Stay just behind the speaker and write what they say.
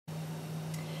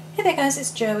Hey there guys, it's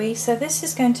Joey. So this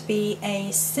is going to be a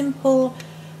simple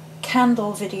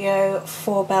candle video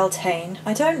for Beltane.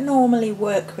 I don't normally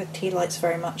work with tea lights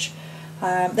very much.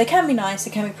 They can be nice, they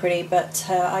can be pretty, but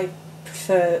I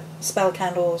prefer spell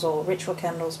candles or ritual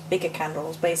candles, bigger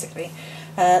candles basically.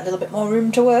 A little bit more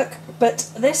room to work. But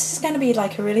this is going to be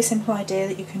like a really simple idea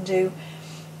that you can do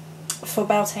for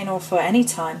Beltane or for any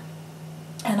time.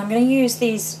 And I'm going to use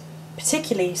these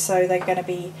particularly so they're going to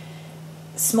be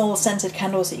small scented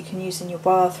candles that you can use in your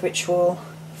bath ritual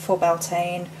for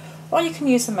Beltane, or you can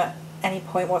use them at any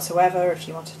point whatsoever if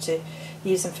you wanted to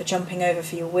use them for jumping over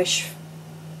for your wish,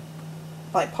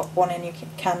 like pop one in your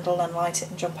candle and light it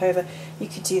and jump over. You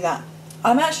could do that.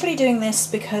 I'm actually doing this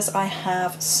because I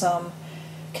have some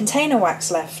container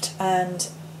wax left and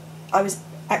I was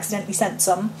accidentally sent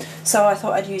some, so I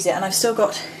thought I'd use it, and I've still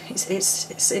got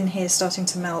it's in here starting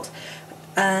to melt,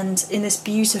 and in this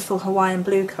beautiful Hawaiian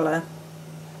blue colour.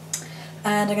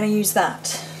 And I'm going to use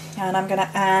that, and I'm going to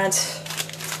add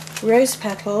rose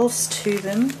petals to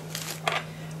them,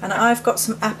 and I've got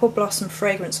some apple blossom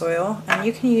fragrance oil, and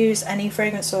you can use any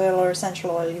fragrance oil or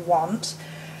essential oil you want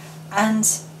and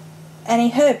any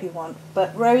herb you want,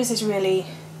 but rose is really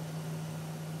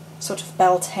sort of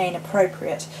Beltane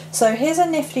appropriate. So here's a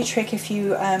nifty trick if you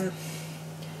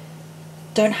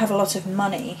don't have a lot of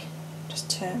money.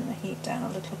 Just turn the heat down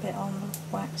a little bit on the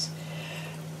wax.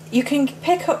 You can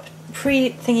pick up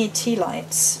pre-thingy tea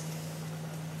lights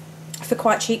for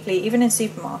quite cheaply, even in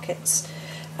supermarkets,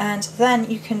 and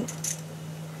then you can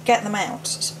get them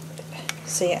out.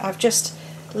 See, I've just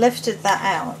lifted that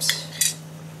out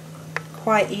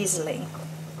quite easily,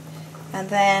 and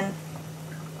then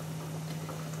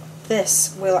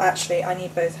this will actually, I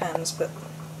need both hands, but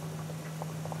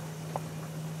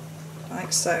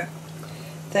like so,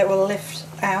 that will lift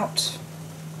out.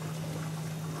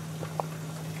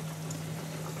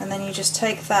 And then you just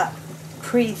take that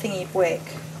pre-thingy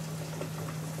wick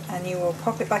and you will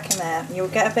pop it back in there, and you'll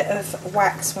get a bit of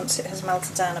wax once it has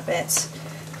melted down a bit.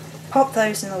 Pop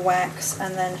those in the wax,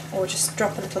 and then, or just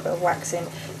drop a little bit of wax in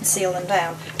and seal them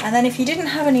down. And then if you didn't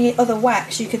have any other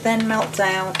wax, you could then melt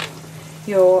down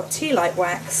your tea light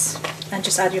wax and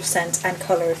just add your scent and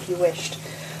colour if you wished.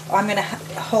 I'm going to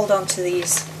hold on to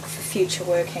these for future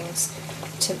workings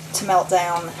to melt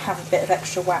down, have a bit of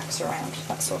extra wax around,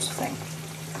 that sort of thing.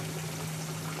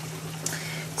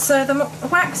 So the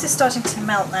wax is starting to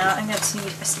melt now. I'm going to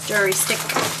need a stirry stick.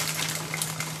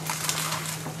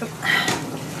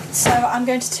 So I'm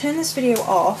going to turn this video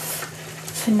off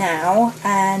for now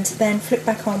and then flip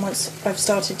back on once I've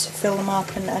started to fill them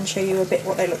up and show you a bit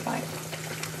what they look like.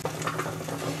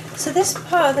 So this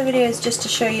part of the video is just to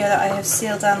show you that I have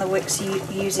sealed down the wicks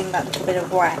using that little bit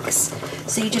of wax.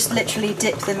 So you just literally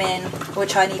dip them in,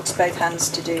 which I need both hands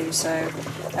to do, so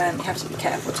you have to be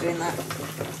careful doing that.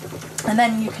 And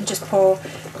then you can just pour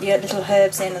your little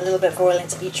herbs in, a little bit of oil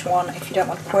into each one if you don't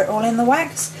want to pour it all in the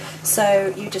wax.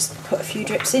 So you just put a few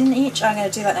drips in each. I'm going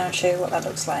to do that now and show you what that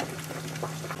looks like.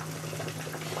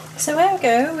 So there we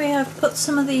go, we have put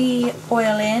some of the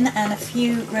oil in and a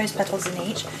few rose petals in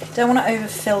each. Don't want to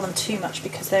overfill them too much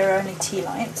because they're only tea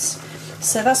lights.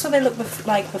 So that's what they look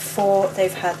like before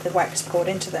they've had the wax poured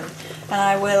into them. And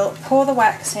I will pour the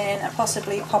wax in and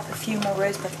possibly pop a few more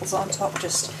rose petals on top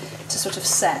just to sort of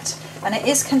set. And it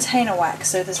is container wax,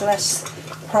 so there's less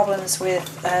problems with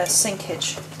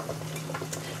sinkage.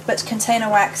 But container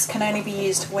wax can only be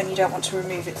used when you don't want to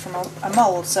remove it from a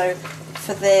mould. So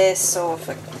for this or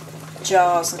for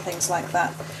jars and things like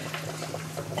that.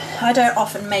 I don't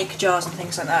often make jars and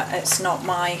things like that, it's not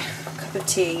my cup of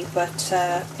tea, but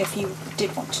if you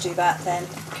did want to do that, then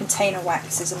container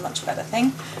wax is a much better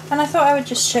thing. And I thought I would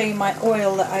just show you my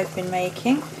oil that I've been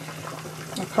making.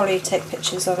 I'll probably take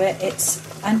pictures of it. It's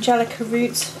Angelica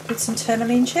root with some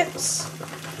tourmaline chips,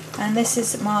 and this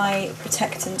is my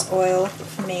protectant oil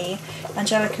for me.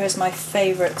 Angelica is my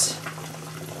favourite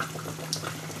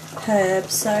herb,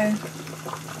 so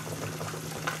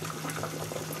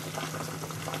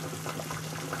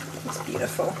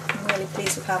beautiful. I'm really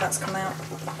pleased with how that's come out.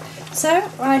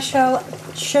 So I shall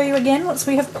show you again once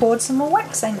we have poured some more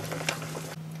wax in.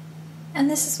 And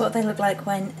this is what they look like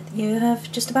when you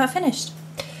have just about finished.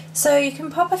 So you can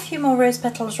pop a few more rose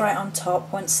petals right on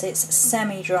top once it's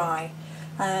semi-dry.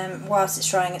 Whilst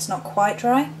it's drying, it's not quite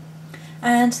dry.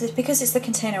 And because it's the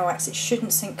container wax, it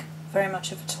shouldn't sink very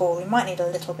much of at all. We might need a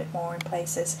little bit more in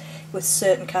places with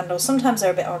certain candles. Sometimes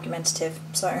they're a bit argumentative,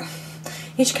 so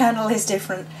each candle is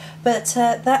different, but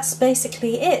that's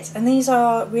basically it. And these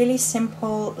are really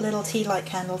simple little tea light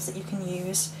candles that you can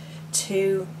use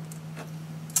to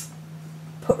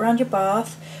put around your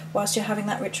bath whilst you're having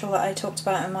that ritual that I talked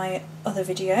about in my other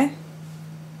video.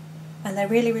 and they're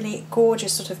really, really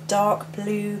gorgeous, sort of dark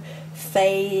blue,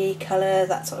 fey colour,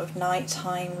 that sort of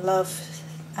nighttime love.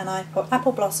 And I put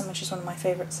apple blossom, which is one of my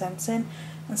favourite scents, in,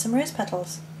 and some rose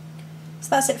petals. So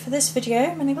that's it for this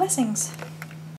video. Many blessings.